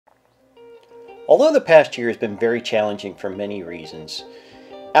Although the past year has been very challenging for many reasons,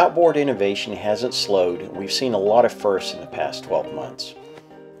 outboard innovation hasn't slowed, and we've seen a lot of firsts in the past 12 months.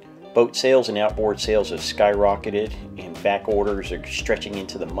 Boat sales and outboard sales have skyrocketed, and back orders are stretching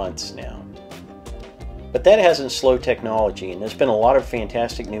into the months now. But that hasn't slowed technology, and there's been a lot of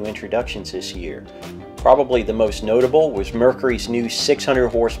fantastic new introductions this year. Probably the most notable was Mercury's new 600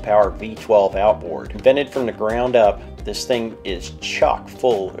 horsepower V12 outboard. Invented from the ground up, this thing is chock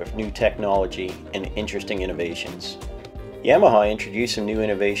full of new technology and interesting innovations. Yamaha introduced some new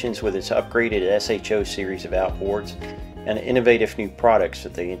innovations with its upgraded SHO series of outboards and innovative new products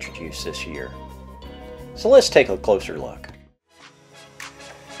that they introduced this year. So let's take a closer look.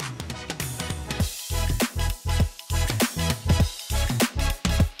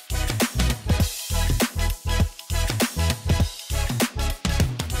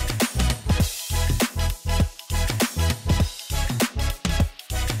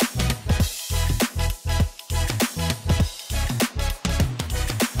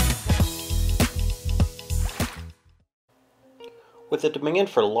 With the demand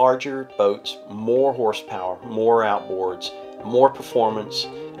for larger boats, more horsepower, more outboards, more performance,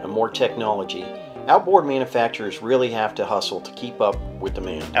 and more technology, outboard manufacturers really have to hustle to keep up with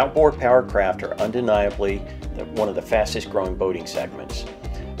demand. Outboard powered craft are undeniably one of the fastest growing boating segments.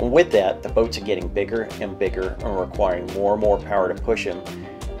 And with that, the boats are getting bigger and bigger and requiring more and more power to push them,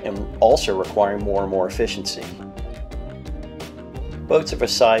 and also requiring more and more efficiency. Boats of a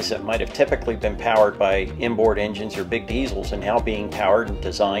size that might have typically been powered by inboard engines or big diesels are now being powered and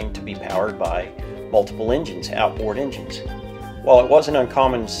designed to be powered by multiple engines, outboard engines. While it wasn't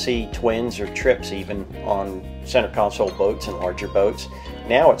uncommon to see twins or trips even on center console boats and larger boats,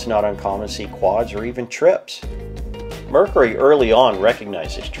 now it's not uncommon to see quads or even trips. Mercury early on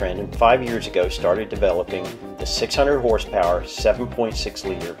recognized this trend and 5 years ago started developing the 600 horsepower 7.6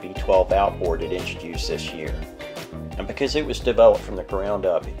 liter V12 outboard it introduced this year. And because it was developed from the ground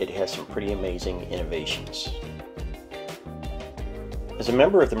up, it has some pretty amazing innovations. As a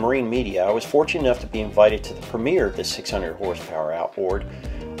member of the marine media, I was fortunate enough to be invited to the premiere of this 600 horsepower outboard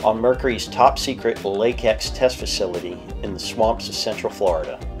on Mercury's top secret Lake X test facility in the swamps of Central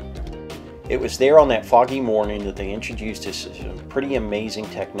Florida. It was there on that foggy morning that they introduced us to some pretty amazing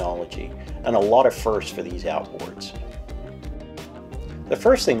technology and a lot of firsts for these outboards. The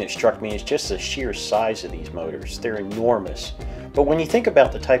first thing that struck me is just the sheer size of these motors. They're enormous. But when you think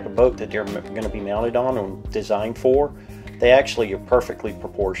about the type of boat that they're going to be mounted on and designed for, they actually are perfectly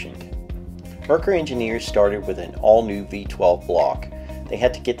proportioned. Mercury engineers started with an all-new V12 Block. They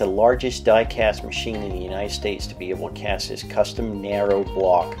had to get the largest die-cast machine in the United States to be able to cast this custom narrow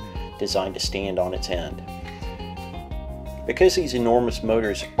block designed to stand on its end. Because these enormous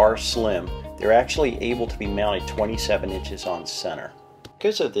motors are slim, they're actually able to be mounted 27 inches on center.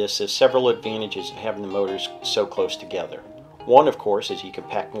 Because of this, there's several advantages of having the motors so close together. One, of course, is you can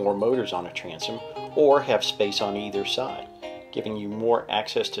pack more motors on a transom or have space on either side, giving you more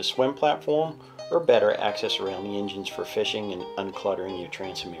access to swim platform or better access around the engines for fishing and uncluttering your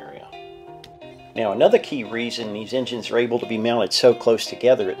transom area. Now, another key reason these engines are able to be mounted so close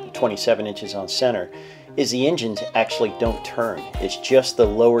together at 27 inches on center is the engines actually don't turn. It's just the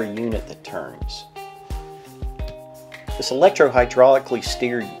lower unit that turns. This electro-hydraulically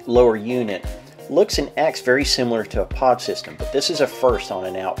steered lower unit looks and acts very similar to a pod system, but this is a first on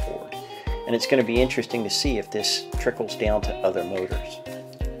an outboard, and it's going to be interesting to see if this trickles down to other motors.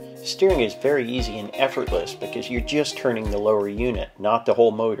 Steering is very easy and effortless because you're just turning the lower unit, not the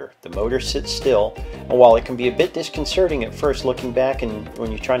whole motor. The motor sits still, and while it can be a bit disconcerting at first looking back and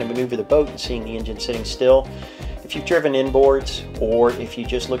when you're trying to maneuver the boat and seeing the engine sitting still, if you've driven inboards or if you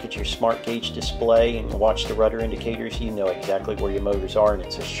just look at your smart gauge display and watch the rudder indicators, you know exactly where your motors are, and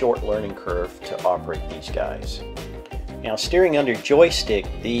it's a short learning curve to operate these guys. Now, steering under joystick,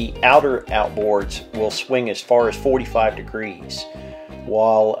 the outer outboards will swing as far as 45 degrees,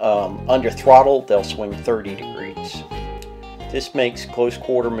 while under throttle they'll swing 30 degrees. This makes close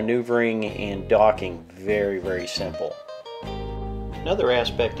quarter maneuvering and docking very, very simple. Another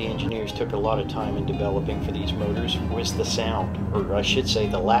aspect the engineers took a lot of time in developing for these motors was the sound, or I should say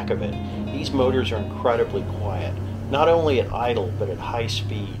the lack of it. These motors are incredibly quiet, not only at idle but at high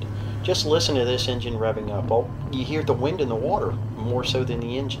speed. Just listen to this engine revving up. Oh, you hear the wind in the water more so than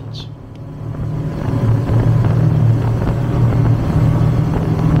the engines.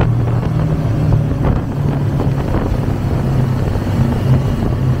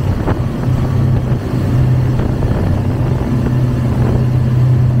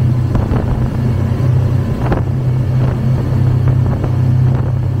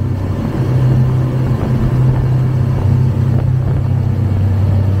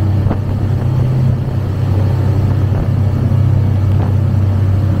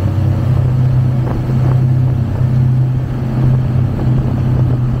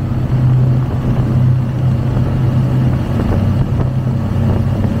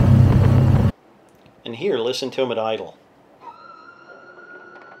 here, listen to them at idle.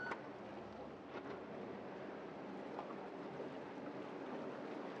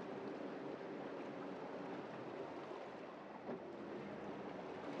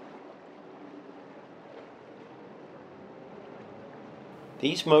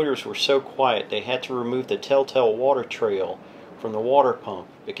 These motors were so quiet they had to remove the telltale water trail from the water pump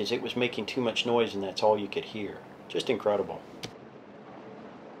because it was making too much noise and that's all you could hear. Just incredible.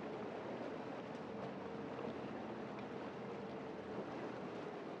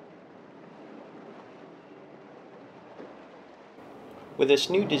 With this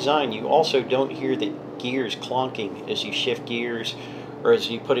new design, you also don't hear the gears clonking as you shift gears or as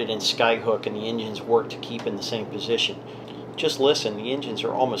you put it in skyhook and the engines work to keep in the same position. Just listen, the engines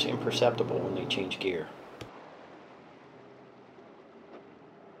are almost imperceptible when they change gear.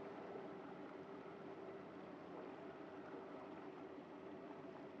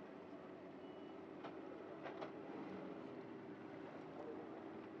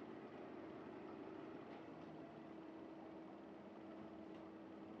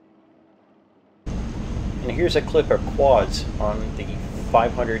 And here's a clip of quads on the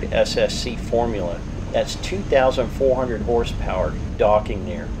 500 SSC formula. That's 2,400 horsepower docking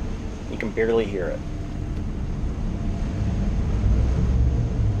there. You can barely hear it.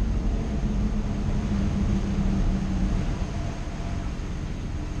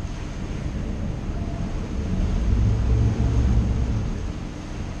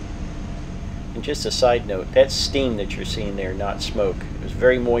 And just a side note, that's steam that you're seeing there, not smoke. It was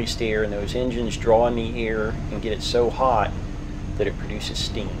very moist air, and those engines draw in the air and get it so hot that it produces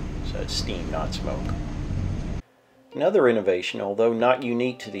steam. So it's steam, not smoke. Another innovation, although not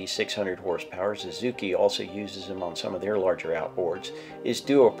unique to these 600 horsepower, Suzuki also uses them on some of their larger outboards, is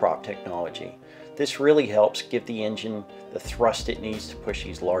duoprop technology. This really helps give the engine the thrust it needs to push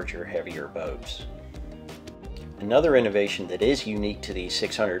these larger, heavier boats. Another innovation that is unique to these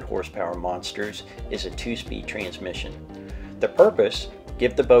 600 horsepower monsters is a 2-speed transmission. The purpose,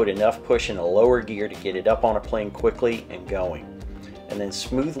 give the boat enough push in a lower gear to get it up on a plane quickly and going, and then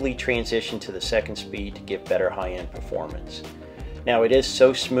smoothly transition to the second speed to give better high-end performance. Now it is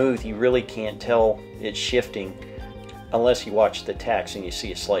so smooth you really can't tell it's shifting unless you watch the tacks and you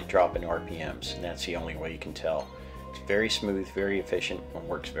see a slight drop in RPMs, and that's the only way you can tell. It's very smooth, very efficient, and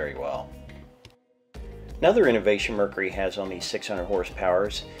works very well. Another innovation Mercury has on these 600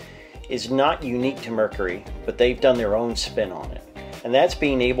 horsepowers is not unique to Mercury, but they've done their own spin on it, and that's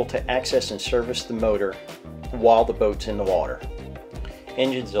being able to access and service the motor while the boat's in the water.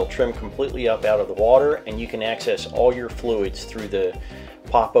 Engines will trim completely up out of the water, and you can access all your fluids through the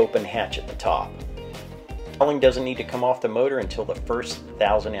pop open hatch at the top. Cooling doesn't need to come off the motor until the first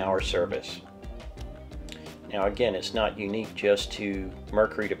 1,000-hour service. Now again, it's not unique just to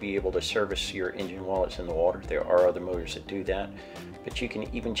Mercury to be able to service your engine while it's in the water. There are other motors that do that, but you can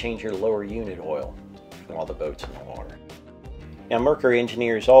even change your lower unit oil while the boat's in the water. Now Mercury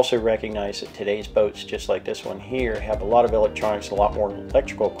engineers also recognize that today's boats, just like this one here, have a lot of electronics, a lot more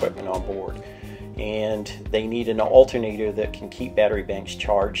electrical equipment on board. And they need an alternator that can keep battery banks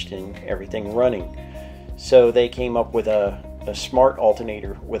charged and everything running. So they came up with a smart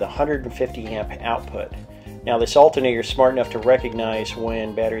alternator with 150 amp output. Now this alternator is smart enough to recognize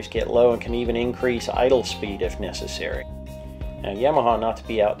when batteries get low and can even increase idle speed if necessary. Now Yamaha, not to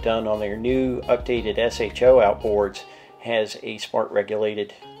be outdone, on their new updated SHO outboards has a smart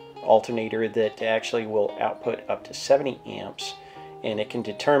regulated alternator that actually will output up to 70 amps, and it can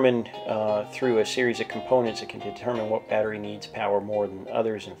determine through a series of components, it can determine what battery needs power more than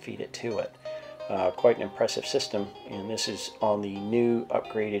others and feed it to it. Quite an impressive system, and this is on the new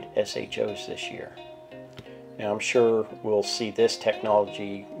upgraded SHOs this year. Now I'm sure we'll see this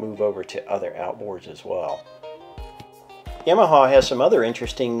technology move over to other outboards as well. Yamaha has some other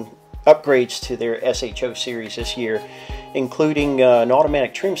interesting upgrades to their SHO series this year, including an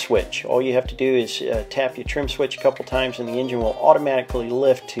automatic trim switch. All you have to do is tap your trim switch a couple times and the engine will automatically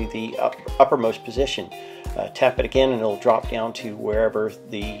lift to the uppermost position. Tap it again and it'll drop down to wherever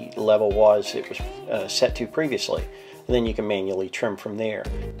the level was it was set to previously. And then you can manually trim from there.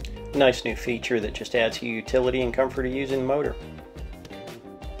 Nice new feature that just adds utility and comfort of using the motor.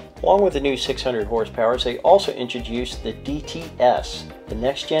 Along with the new 600 horsepower, they also introduced the DTS, the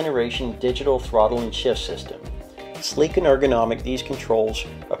next generation digital throttle and shift system. Sleek and ergonomic, these controls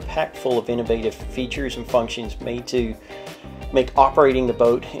are packed full of innovative features and functions made to make operating the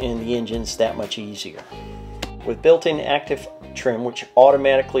boat and the engines that much easier. With built-in active trim, which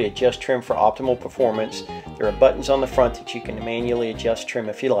automatically adjusts trim for optimal performance, there are buttons on the front that you can manually adjust trim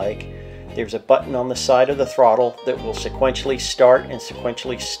if you like. There's a button on the side of the throttle that will sequentially start and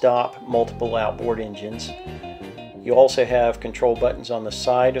sequentially stop multiple outboard engines. You also have control buttons on the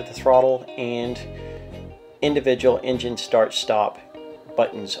side of the throttle and individual engine start-stop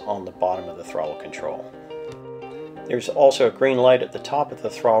buttons on the bottom of the throttle control. There's also a green light at the top of the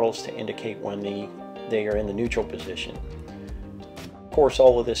throttles to indicate when they are in the neutral position. Of course,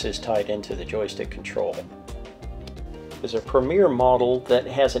 all of this is tied into the joystick control. There's a Premier model that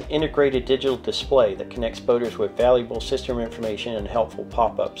has an integrated digital display that connects boaters with valuable system information and helpful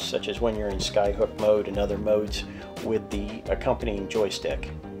pop-ups, such as when you're in skyhook mode and other modes with the accompanying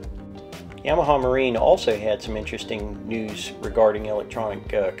joystick. Yamaha Marine also had some interesting news regarding electronic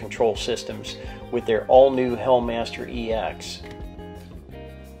control systems with their all-new Helmmaster EX.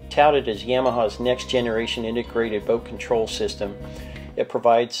 Touted as Yamaha's next generation integrated boat control system, it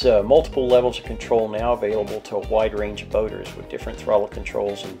provides multiple levels of control now available to a wide range of boaters with different throttle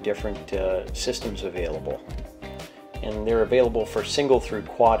controls and different systems available. And they're available for single through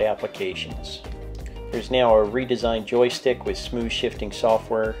quad applications. There's now a redesigned joystick with smooth shifting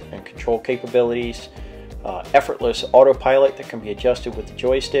software and control capabilities, effortless autopilot that can be adjusted with the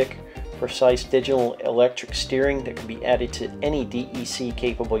joystick, precise digital electric steering that can be added to any DEC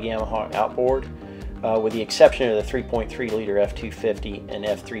capable Yamaha outboard, with the exception of the 3.3 liter F250 and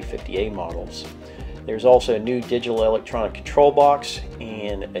F350A models. There's also a new digital electronic control box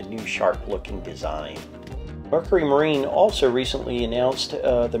and a new sharp looking design. Mercury Marine also recently announced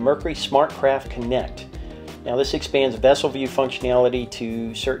the Mercury Smartcraft Connect. Now this expands vessel view functionality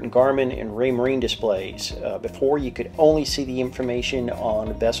to certain Garmin and Ray Marine displays. Before you could only see the information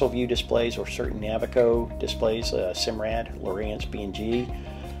on vessel view displays or certain Navico displays, Simrad, Lowrance, B&G,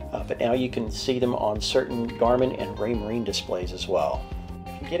 but now you can see them on certain Garmin and Ray Marine displays as well.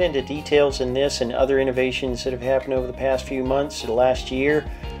 You can get into details in this and other innovations that have happened over the past few months or the last year,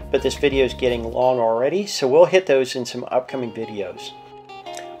 but this video is getting long already, so we'll hit those in some upcoming videos.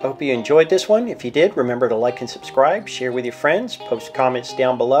 I hope you enjoyed this one. If you did, remember to like and subscribe, share with your friends, post comments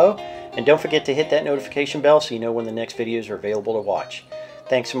down below, and don't forget to hit that notification bell so you know when the next videos are available to watch.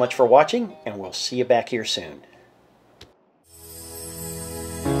 Thanks so much for watching, and we'll see you back here soon.